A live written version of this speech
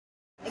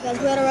Guys,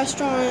 we're at a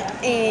restaurant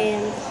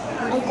and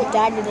Uncle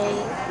died today.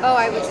 Oh,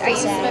 I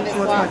used some of his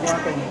vlog.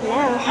 No,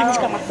 I just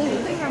got my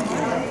food.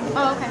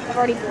 Oh, okay. I've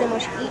already pretty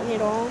much eaten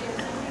it all.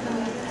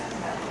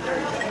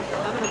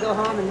 I'm going to go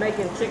home and make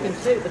him chicken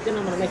soup, but then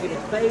I'm going to make him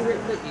his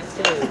favorite cookies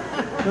too.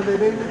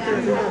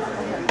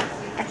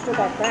 I still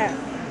got that.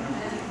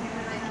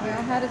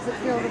 Well, how does it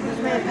feel to be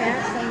with my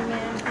parents?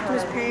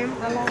 Miss Pam.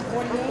 How long?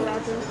 48?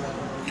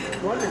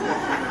 Wonderful.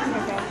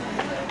 Okay.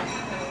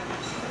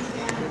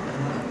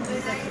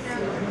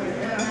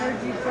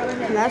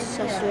 And that's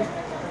Cecily.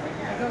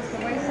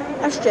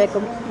 That's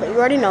Jacob, but you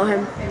already know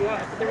him.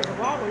 There was a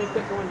while when he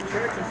quit going to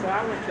church, and so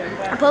I went to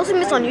I'm posting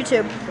this on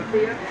YouTube.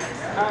 Sophia.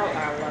 Oh,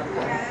 I love it.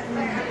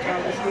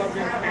 I just loved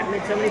him. I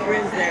made so many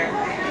friends there.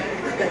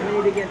 That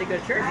when he began to go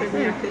to church with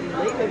me, I couldn't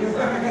leave him.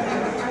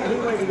 And he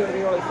wanted to go to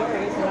the early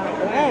service, and I was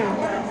like,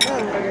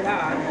 I figured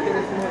out I'd do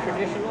this more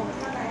traditional.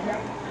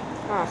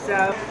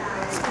 So.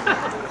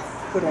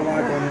 Put a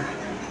lock on it.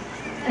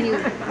 And you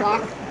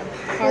walk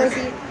car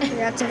seat?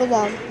 Yeah, it's a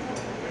vlog.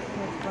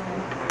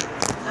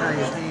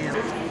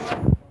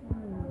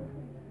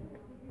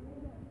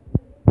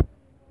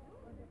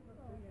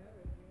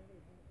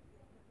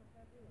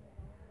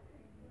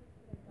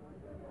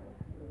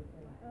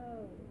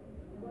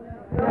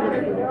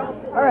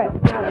 Alright.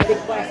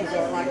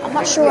 I'm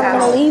not sure when I'm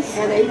going to leave.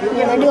 When I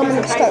do, I'm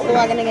going to start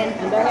vlogging again.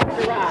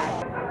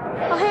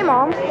 Oh, hey,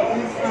 Mom.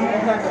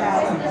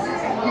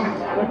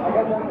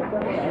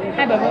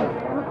 Hi, Bubba.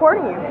 I'm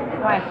recording you.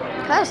 Why?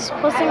 Because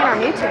posting it on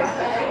YouTube.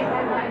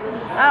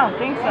 I don't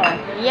think so.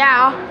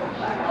 Yeah.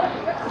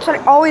 That's what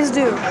I always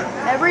do.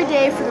 Every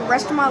day for the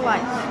rest of my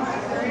life.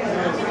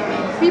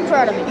 Be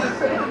proud of me.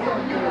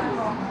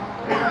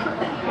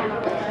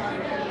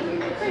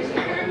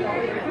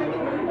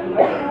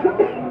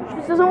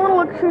 She doesn't want to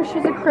look who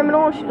she's a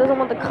criminal, and she doesn't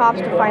want the cops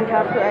to find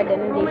out her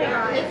identity.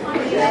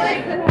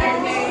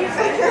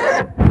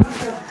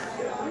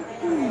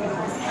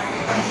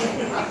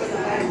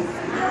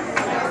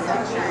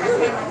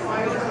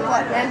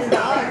 What? I don't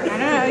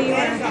know. You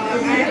want to...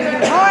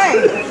 Boy!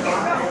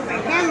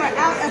 Camera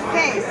out of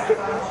face.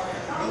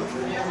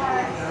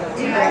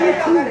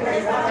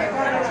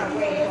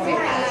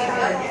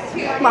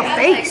 My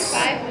face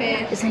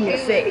is in your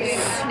face.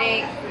 Oh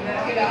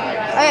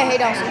yeah, hey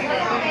Dawson.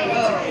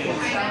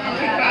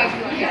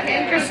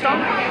 Crystal.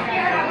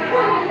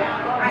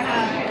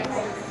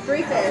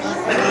 3 fish.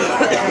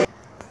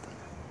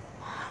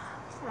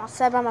 I'm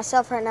outside by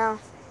myself right now.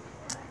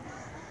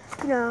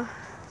 You know,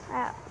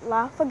 at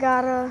La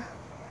Fagata.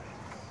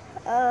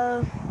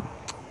 La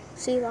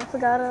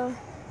Fagata.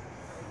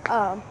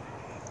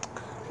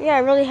 Yeah, I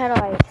really had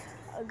a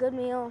good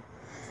meal,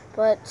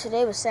 but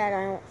today was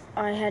sad.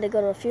 I had to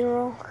go to a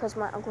funeral because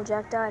my Uncle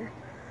Jack died.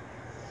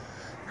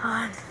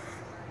 I'll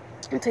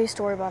tell you a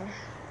story about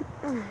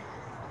him.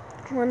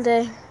 One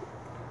day,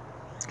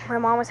 my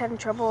mom was having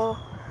trouble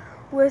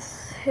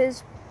with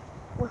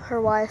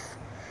her wife,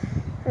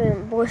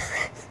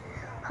 boyfriend,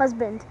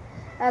 husband,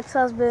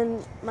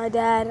 ex-husband, my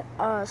dad.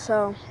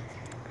 So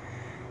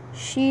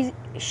she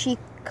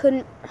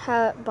couldn't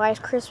buy us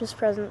Christmas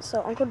presents.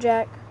 So Uncle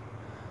Jack,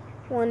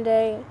 one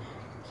day,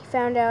 he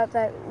found out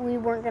that we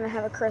weren't gonna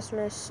have a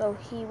Christmas. So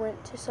he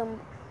went to some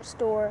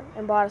store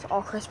and bought us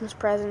all Christmas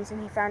presents,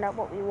 and he found out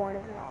what we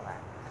wanted and all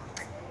that.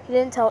 He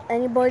didn't tell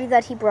anybody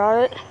that he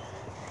brought it,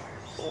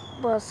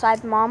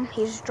 besides Mom.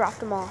 He just dropped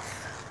them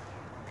off,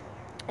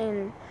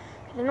 and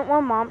he didn't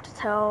want Mom to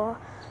tell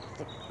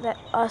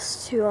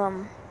us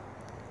to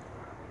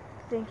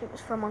think it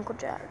was from Uncle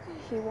Jack.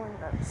 He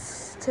wanted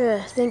us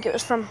to think it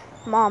was from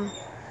Mom.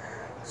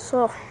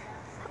 So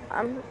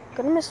I'm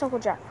gonna miss Uncle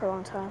Jack for a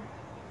long time.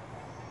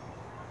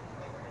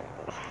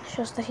 It's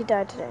just that he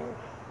died today.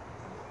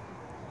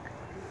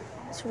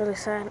 It's really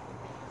sad,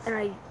 and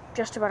I'm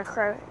just about to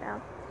cry right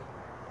now.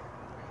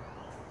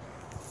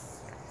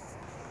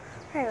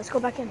 Alright, let's go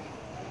back in.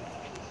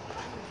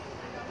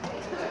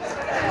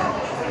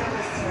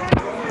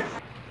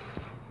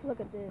 Look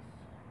at this.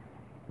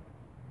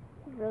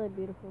 It's really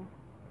beautiful.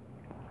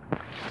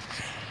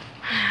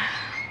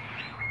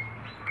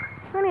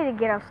 I need to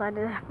get outside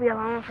to be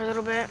alone for a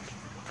little bit.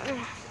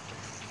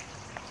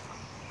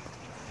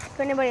 If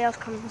anybody else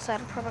comes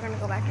inside, I'm probably going to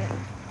go back in.